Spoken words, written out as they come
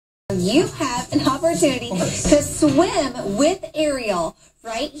you have an opportunity to swim with Ariel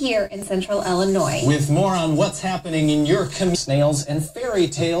right here in Central Illinois. With more on what's happening in your community, snails and fairy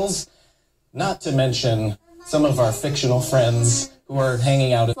tales, not to mention some of our fictional friends who are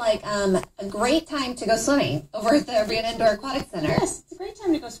hanging out. It's like a great time to go swimming over at the Urbana Indoor Aquatic Center. Yes, it's a great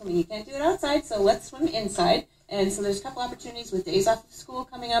time to go swimming. You can't do it outside, so let's swim inside. And so there's a couple opportunities with days off of school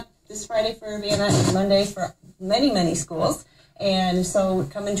coming up this Friday for Urbana and Monday for many, many schools. And so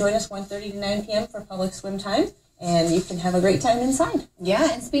come and join us 1:30 to 9 p.m. for public swim time, and you can have a great time inside.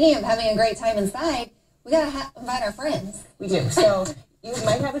 Yeah, and speaking of having a great time inside, we got to invite our friends. We do. So you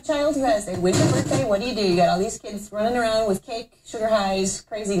might have a child who has a winter birthday. What do? You got all these kids running around with cake, sugar highs,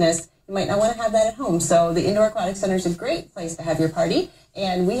 craziness. You might not want to have that at home. So the Indoor Aquatic Center is a great place to have your party.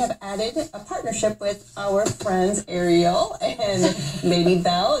 And we have added a partnership with our friends Ariel and maybe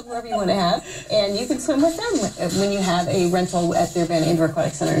Belle, whoever you want to have. And you can swim with them when you have a rental at the Urbana Indoor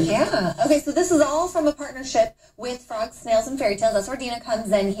Aquatic Center. Yeah. Okay, so this is all from a partnership with Frogs, Snails, and Fairy Tales. That's where Dina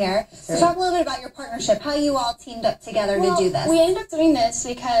comes in here. So talk a little bit about your partnership, how you all teamed up together to do this. We ended up doing this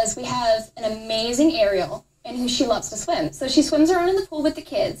because we have an amazing Ariel, and who she loves to swim. So she swims around in the pool with the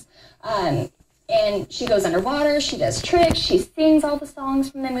kids. And she goes underwater, she does tricks, she sings all the songs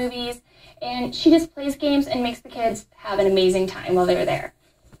from the movies, and she just plays games and makes the kids have an amazing time while they're there.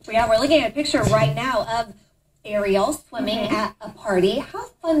 Yeah, we're looking at a picture right now of Ariel swimming at a party. How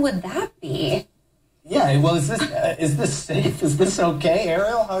fun would that be? Yeah, well, is this safe? Is this okay,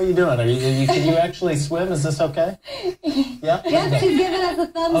 Ariel? How are you doing? Can you actually swim? Is this okay? Yeah? Yeah, she's giving us a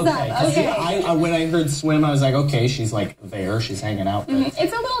thumbs up. Okay. Yeah, when I heard swim, I was like, okay, she's like there, she's hanging out. It's a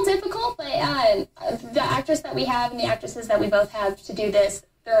little difficult, but the actress that we have and the actresses that we both have to do this,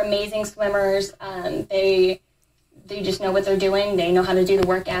 they're amazing swimmers. They just know what they're doing. They know how to do the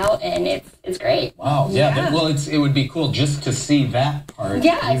workout, and it's great. Wow. Yeah. Well, it would be cool just to see that part.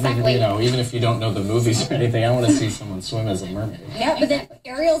 Yeah, exactly. Even if you don't know the movies or anything, I want to see someone swim as a mermaid. Yeah, but then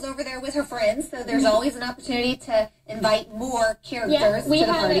Ariel's over there with her friends, so there's always an opportunity to invite more characters to the party. We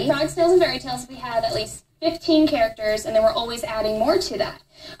have at Frogs, Snails, and Fairy Tales, we have at least 15 characters, and then we're always adding more to that.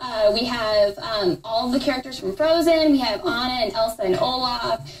 We have all of the characters from Frozen. We have Anna and Elsa and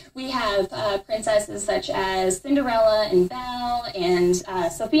Olaf. We have princesses such as Cinderella and Belle and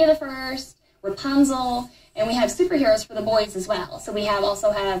Sophia the First, Rapunzel, and we have superheroes for the boys as well. So we also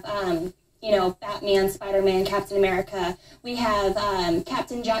have Batman, Spider-Man, Captain America. We have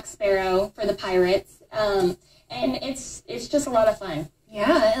Captain Jack Sparrow for the pirates, and it's just a lot of fun.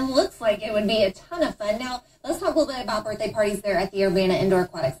 Yeah, it looks like it would be a ton of fun. Now, let's talk a little bit about birthday parties there at the Urbana Indoor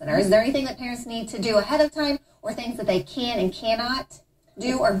Aquatic Center. Is there anything that parents need to do ahead of time or things that they can and cannot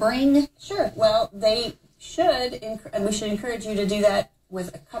do or bring? Sure. Well, they should, and we should encourage you to do that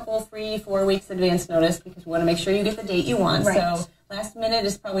with a couple, 3-4 weeks advance notice, because we want to make sure you get the date you want. Right. So last minute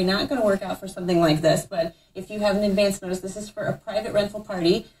is probably not going to work out for something like this, but if you have an advance notice, this is for a private rental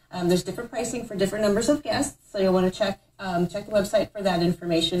party. There's different pricing for different numbers of guests, so you'll want to check the website for that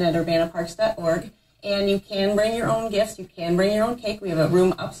information at urbanaparks.org. And you can bring your own gifts. You can bring your own cake. We have a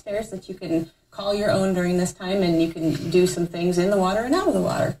room upstairs that you can call your own during this time, and you can do some things in the water and out of the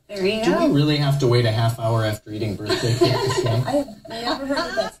water. There you go. Do we really have to wait a half hour after eating birthday cake to swim? I have never heard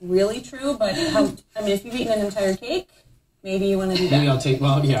that that's really true, but if you've eaten an entire cake, maybe you want to do that. Maybe I'll take,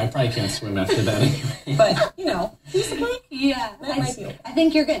 I probably can't swim after that anyway. But, piece of cake, yeah, that might be okay. I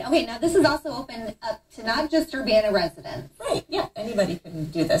think you're good. Okay, now this is also open up to not just Urbana residents. Right, yeah, anybody can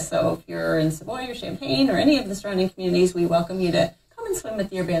do this. So if you're in Savoy or Champaign or any of the surrounding communities, we welcome you to come and swim at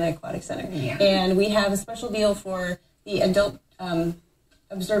the Urbana Aquatic Center. Yeah. And we have a special deal for the adult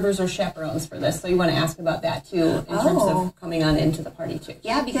observers or chaperones for this, so you want to ask about that too in terms of coming on into the party too.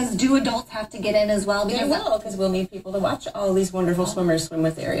 Yeah, because do adults have to get in as well? Because we'll need people to watch all these wonderful swimmers swim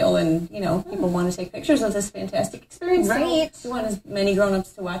with Ariel, and people want to take pictures of this fantastic experience. Right. So we want as many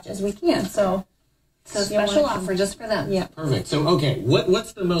grown-ups to watch as we can. So special offer just for them. Yeah. Perfect. So, okay,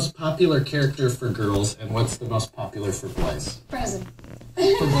 what's the most popular character for girls, and what's the most popular for boys? Frozen.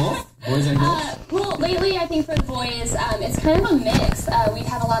 For both? Boys and girls? Well, lately I think for the boys, it's kind of a mix. We've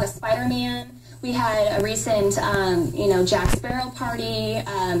had a lot of Spider-Man. We had a recent, Jack Sparrow party,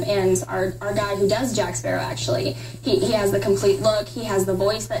 and our guy who does Jack Sparrow, actually, he has the complete look. He has the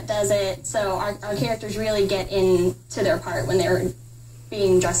voice that does it. So our characters really get into their part when they're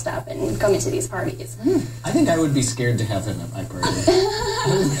being dressed up and coming to these parties. I think I would be scared to have him at my party.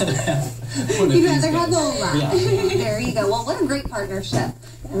 You'd rather have Lola. Yeah. There you go. Well, what a great partnership.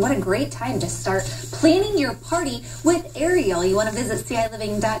 And what a great time to start planning your party with Ariel. You want to visit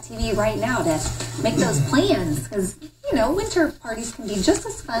CILiving.tv right now to make those plans, because, winter parties can be just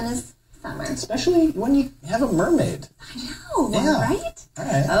as fun as summer. Especially when you have a mermaid. Oh, Yeah. right? All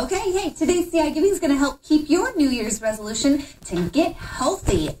right. Okay, hey, today's CI Giving is going to help keep your New Year's resolution to get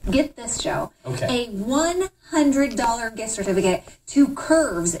healthy. Get this, Joe. Okay. A $100 gift certificate to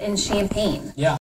Curves in Champaign. Yeah.